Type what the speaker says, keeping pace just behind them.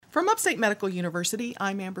From Upstate Medical University,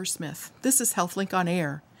 I'm Amber Smith. This is HealthLink on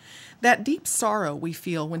Air. That deep sorrow we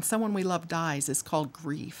feel when someone we love dies is called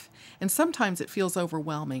grief, and sometimes it feels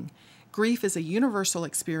overwhelming. Grief is a universal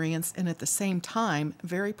experience and at the same time,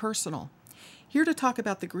 very personal. Here to talk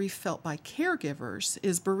about the grief felt by caregivers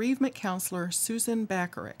is bereavement counselor Susan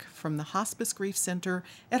Bacharach from the Hospice Grief Center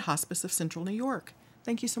at Hospice of Central New York.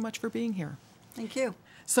 Thank you so much for being here. Thank you.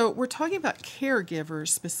 So we're talking about caregivers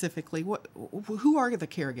specifically. Who are the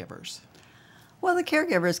caregivers? Well, the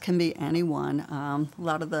caregivers can be anyone. A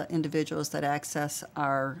lot of the individuals that access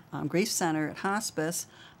our grief center at hospice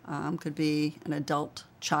could be an adult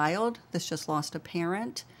child that's just lost a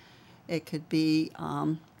parent. It could be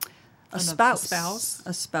a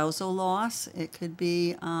spousal loss. It could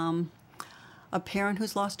be a parent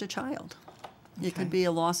who's lost a child. Okay. It could be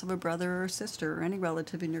a loss of a brother or sister or any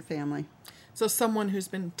relative in your family. So someone who's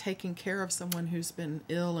been taking care of someone who's been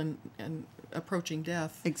ill and approaching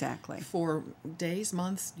death. Exactly. For days,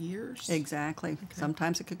 months, years? Exactly. Okay.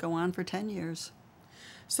 Sometimes it could go on for 10 years.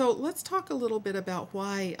 So let's talk a little bit about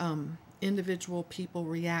why individual people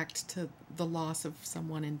react to the loss of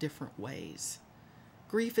someone in different ways.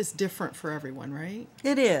 Grief is different for everyone, right?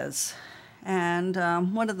 It is. And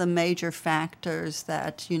one of the major factors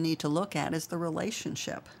that you need to look at is the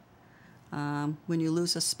relationship. When you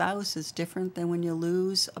lose a spouse is different than when you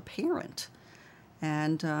lose a parent.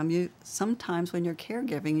 And you sometimes when you're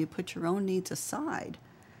caregiving, you put your own needs aside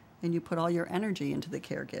and you put all your energy into the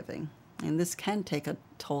caregiving. And this can take a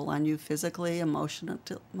toll on you physically,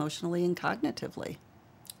 emotionally, and cognitively.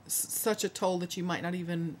 Such a toll that you might not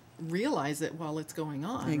even realize it while it's going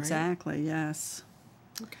on, Exactly, right? Yes.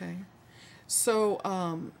 Okay.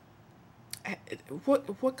 So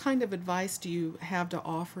what kind of advice do you have to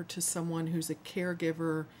offer to someone who's a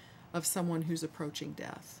caregiver of someone who's approaching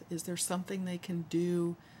death? Is there something they can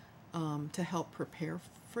do to help prepare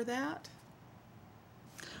for that?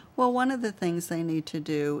 Well, one of the things they need to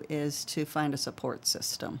do is to find a support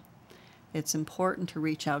system. It's important to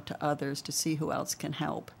reach out to others to see who else can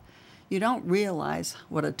help. You don't realize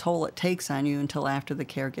what a toll it takes on you until after the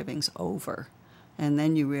caregiving's over. And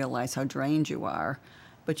then you realize how drained you are.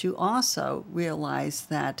 But you also realize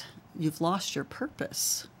that you've lost your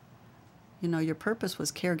purpose. You know, your purpose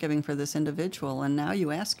was caregiving for this individual, and now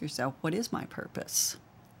you ask yourself, what is my purpose?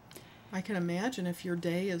 I can imagine if your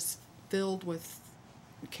day is filled with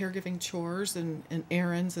caregiving chores and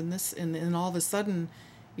errands and this, and all of a sudden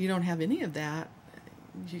you don't have any of that,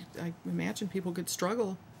 I imagine people could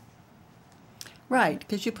struggle. Right,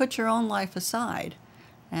 because you put your own life aside.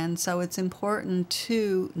 And so it's important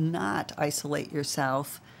to not isolate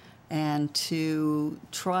yourself and to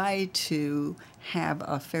try to have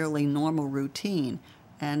a fairly normal routine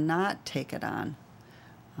and not take it on.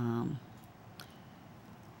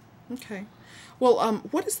 Okay. Well,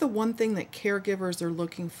 what is the one thing that caregivers are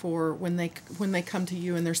looking for when they come to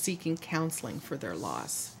you and they're seeking counseling for their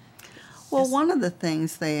loss? Well, one of the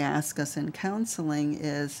things they ask us in counseling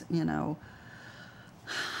is,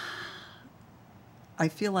 I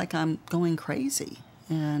feel like I'm going crazy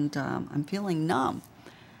and I'm feeling numb.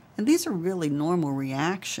 And these are really normal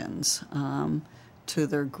reactions to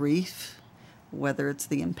their grief, whether it's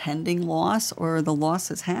the impending loss or the loss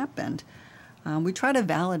has happened. We try to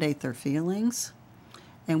validate their feelings,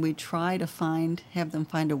 and we try to have them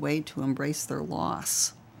find a way to embrace their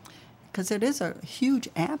loss, because it is a huge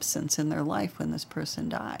absence in their life when this person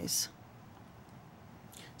dies.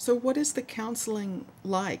 So what is the counseling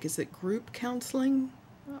like? Is it group counseling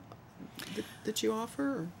that you offer?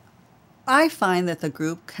 Or? I find that the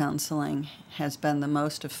group counseling has been the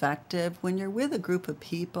most effective when you're with a group of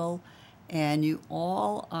people and you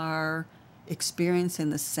all are experiencing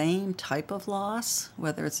the same type of loss,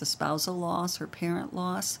 whether it's a spousal loss or parent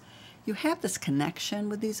loss. You have this connection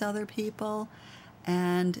with these other people,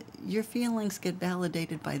 and your feelings get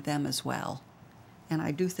validated by them as well. And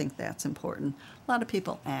I do think that's important. A lot of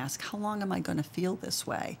people ask, how long am I going to feel this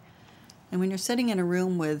way? And when you're sitting in a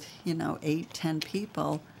room with, 8, 10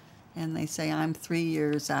 people, and they say, I'm 3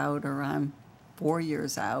 years out or I'm 4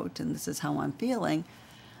 years out, and this is how I'm feeling,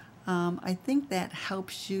 I think that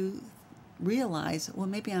helps you realize, well,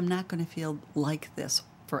 maybe I'm not going to feel like this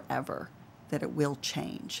forever, that it will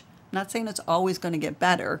change. I'm not saying it's always going to get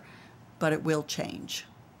better, but it will change.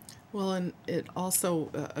 Well, and it also,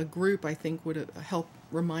 a group, I think, would help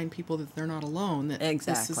remind people that they're not alone, that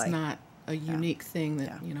Exactly. This is not a unique thing,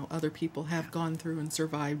 that, other people have gone through and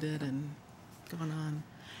survived it and gone on.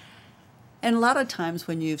 And a lot of times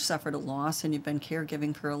when you've suffered a loss and you've been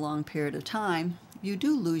caregiving for a long period of time, you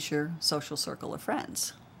do lose your social circle of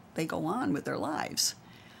friends. They go on with their lives.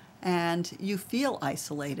 And you feel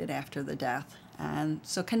isolated after the death. And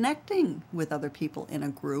so connecting with other people in a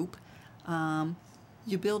group,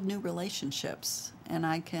 you build new relationships. And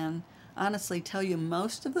I can honestly tell you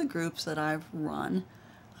most of the groups that I've run,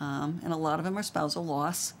 and a lot of them are spousal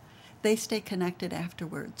loss, they stay connected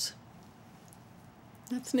afterwards.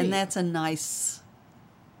 That's neat. And that's a nice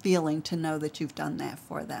feeling to know that you've done that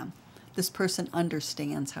for them. This person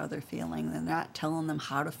understands how they're feeling. They're not telling them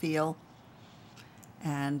how to feel.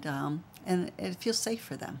 And it feels safe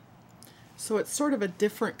for them. So it's sort of a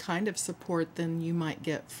different kind of support than you might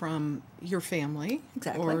get from your family.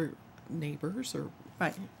 Exactly. Or neighbors or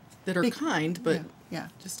Right. that are kind, but Yeah.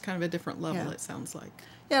 just kind of a different level, Yeah. it sounds like.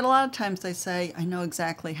 Yeah, and a lot of times they say, I know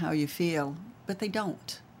exactly how you feel, but they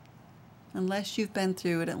don't. Unless you've been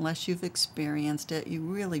through it, unless you've experienced it, you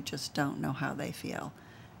really just don't know how they feel.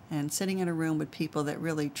 And sitting in a room with people that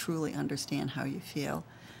really truly understand how you feel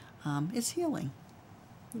is healing.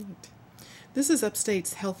 Neat. This is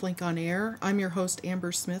Upstate's HealthLink on Air. I'm your host,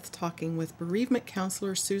 Amber Smith, talking with bereavement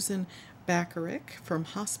counselor Susan Bacharach from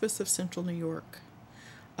Hospice of Central New York.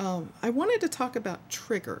 I wanted to talk about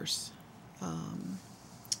triggers.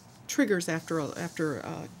 Triggers after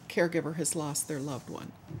a caregiver has lost their loved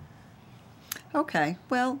one. Okay,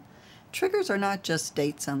 well, triggers are not just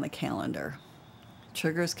dates on the calendar.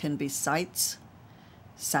 Triggers can be sights,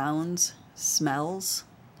 sounds, smells.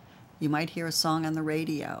 You might hear a song on the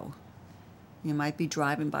radio. You might be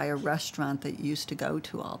driving by a restaurant that you used to go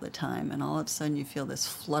to all the time, and all of a sudden you feel this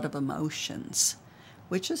flood of emotions,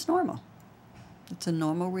 which is normal. It's a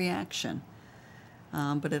normal reaction,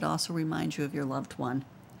 but it also reminds you of your loved one,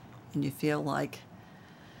 and you feel like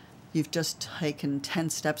you've just taken 10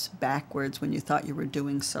 steps backwards when you thought you were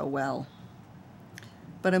doing so well.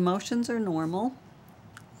 But emotions are normal,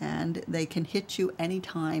 and they can hit you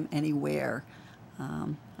anytime, anywhere.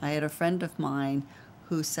 I had a friend of mine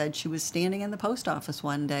who said she was standing in the post office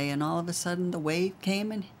one day, and all of a sudden the wave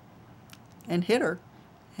came and hit her,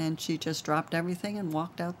 and she just dropped everything and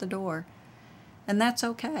walked out the door. And that's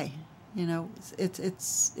okay. You know,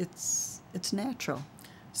 it's natural.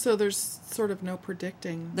 So there's sort of no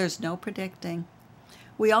predicting. There's no predicting.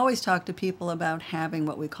 We always talk to people about having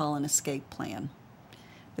what we call an escape plan.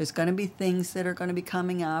 There's going to be things that are going to be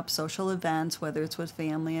coming up, social events, whether it's with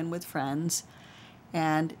family and with friends.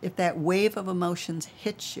 And if that wave of emotions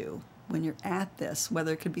hits you when you're at this,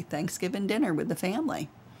 whether it could be Thanksgiving dinner with the family,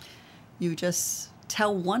 you just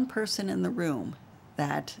tell one person in the room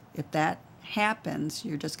that if that happens,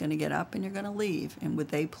 you're just going to get up and you're going to leave. And would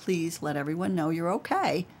they please let everyone know you're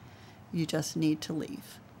okay? You just need to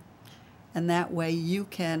leave. And that way you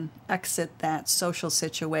can exit that social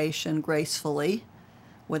situation gracefully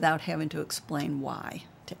without having to explain why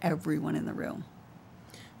to everyone in the room.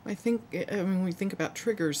 I think, when we think about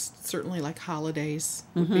triggers, certainly like holidays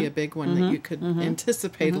would be a big one that you could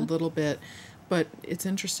anticipate a little bit. But it's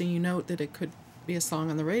interesting, you note that it could be a song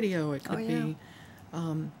on the radio. It could be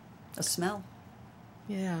a smell.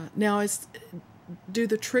 Yeah. Now, do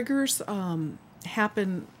the triggers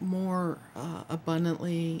happen more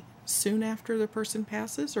abundantly soon after the person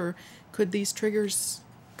passes, or could these triggers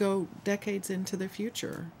go decades into the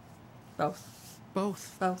future? Both.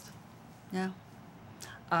 Both. Yeah.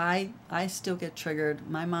 I still get triggered.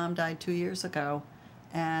 My mom died 2 years ago,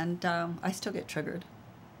 and I still get triggered.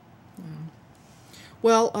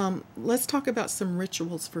 Well, let's talk about some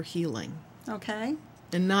rituals for healing. Okay.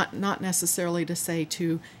 And not necessarily to say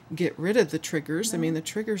to get rid of the triggers. No. I mean, the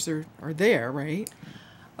triggers are there, right?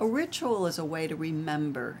 A ritual is a way to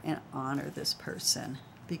remember and honor this person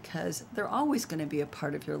because they're always going to be a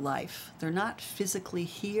part of your life. They're not physically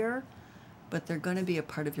here, but they're going to be a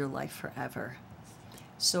part of your life forever.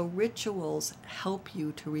 So rituals help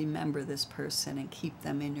you to remember this person and keep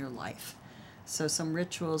them in your life. So some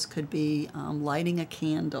rituals could be lighting a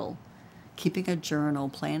candle, keeping a journal,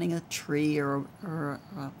 planting a tree or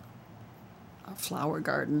a flower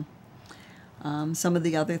garden. Some of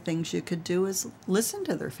the other things you could do is listen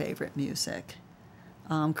to their favorite music,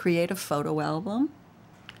 create a photo album,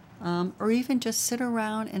 or even just sit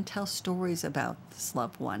around and tell stories about this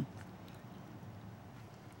loved one.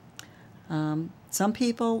 Some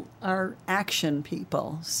people are action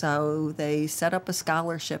people, so they set up a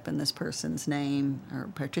scholarship in this person's name or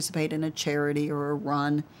participate in a charity or a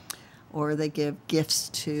run, or they give gifts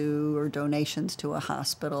to or donations to a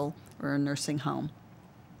hospital or a nursing home.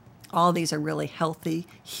 All these are really healthy,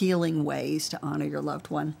 healing ways to honor your loved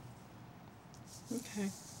one. Okay,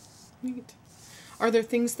 neat. Are there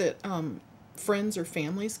things that friends or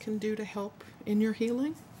families can do to help in your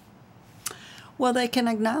healing? Well, they can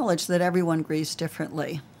acknowledge that everyone grieves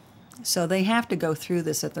differently. So they have to go through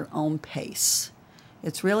this at their own pace.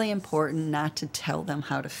 It's really important not to tell them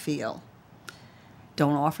how to feel.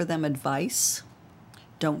 Don't offer them advice.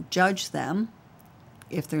 Don't judge them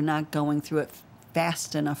if they're not going through it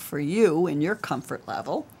fast enough for you in your comfort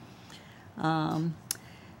level. And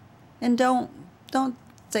don't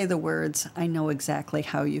say the words, "I know exactly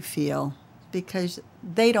how you feel," because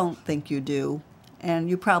they don't think you do, and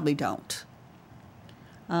you probably don't.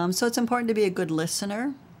 So it's important to be a good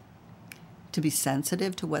listener, to be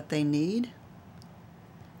sensitive to what they need,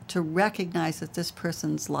 to recognize that this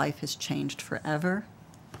person's life has changed forever.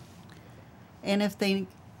 And if they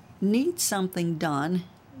need something done,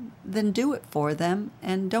 then do it for them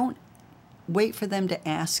and don't wait for them to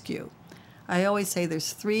ask you. I always say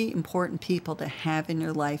there's 3 important people to have in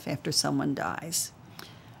your life after someone dies: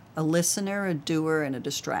 a listener, a doer, and a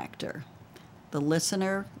distractor. The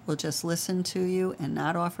listener will just listen to you and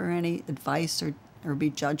not offer any advice or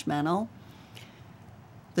be judgmental.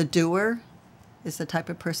 The doer is the type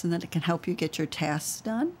of person that can help you get your tasks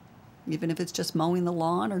done, even if it's just mowing the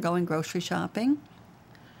lawn or going grocery shopping.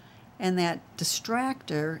 And that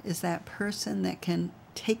distractor is that person that can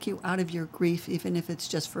take you out of your grief, even if it's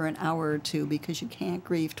just for an hour or 2, because you can't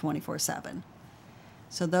grieve 24/7.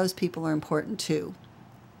 So those people are important too.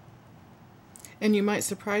 And you might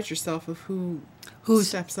surprise yourself of who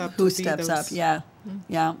steps up. Who steps up? Yeah,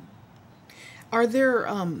 yeah. Are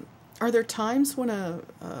there times when a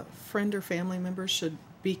friend or family member should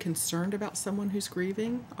be concerned about someone who's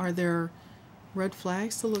grieving? Are there red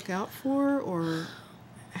flags to look out for, or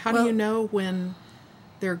how do you know when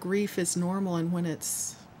their grief is normal and when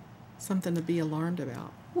it's something to be alarmed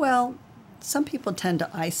about? Well, some people tend to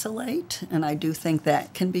isolate, and I do think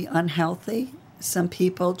that can be unhealthy. Some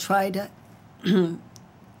people try to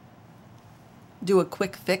do a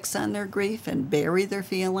quick fix on their grief and bury their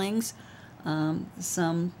feelings.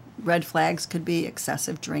 Some red flags could be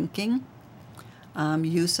excessive drinking,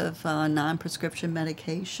 use of non-prescription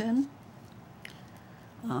medication,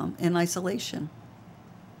 and isolation.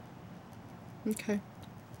 Okay.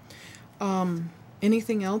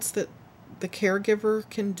 Anything else that the caregiver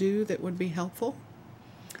can do that would be helpful?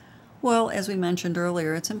 Well, as we mentioned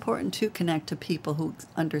earlier, it's important to connect to people who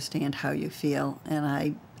understand how you feel. And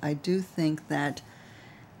I do think that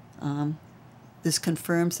this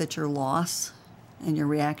confirms that your loss and your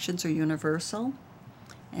reactions are universal.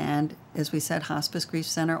 And as we said, Hospice Grief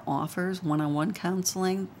Center offers one-on-one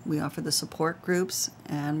counseling. We offer the support groups,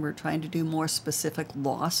 and we're trying to do more specific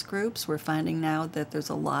loss groups. We're finding now that there's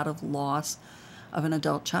a lot of loss of an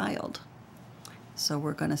adult child. So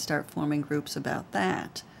we're going to start forming groups about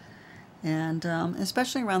that. And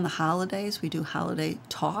especially around the holidays, we do holiday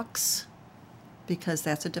talks because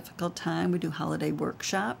that's a difficult time. We do holiday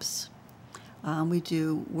workshops. We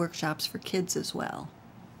do workshops for kids as well,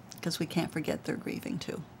 because we can't forget they're grieving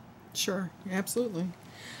too. Sure, absolutely.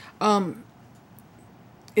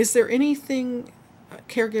 Is there anything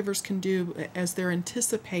caregivers can do as they're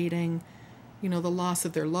anticipating, the loss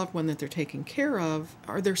of their loved one that they're taking care of?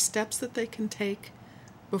 Are there steps that they can take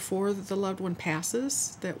before the loved one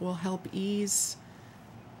passes that will help ease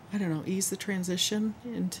the transition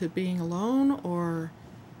into being alone? Or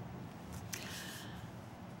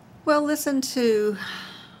well, listen to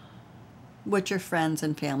what your friends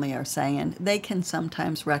and family are saying. They can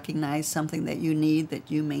sometimes recognize something that you need that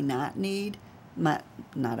you may not need, not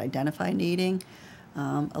identify needing.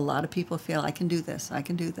 A lot of people feel, I can do this,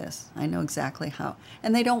 I know exactly how.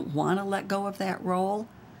 And they don't want to let go of that role,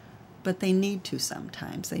 but they need to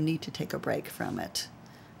sometimes. They need to take a break from it.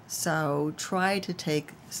 So try to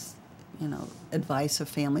take, advice of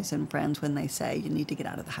families and friends when they say you need to get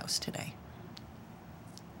out of the house today.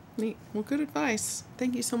 Neat. Well, good advice.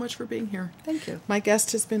 Thank you so much for being here. Thank you. My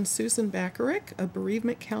guest has been Susan Bacharach, a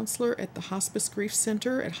bereavement counselor at the Hospice Grief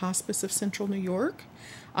Center at Hospice of Central New York.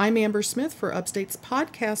 I'm Amber Smith for Upstate's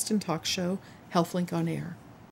podcast and talk show, HealthLink on Air.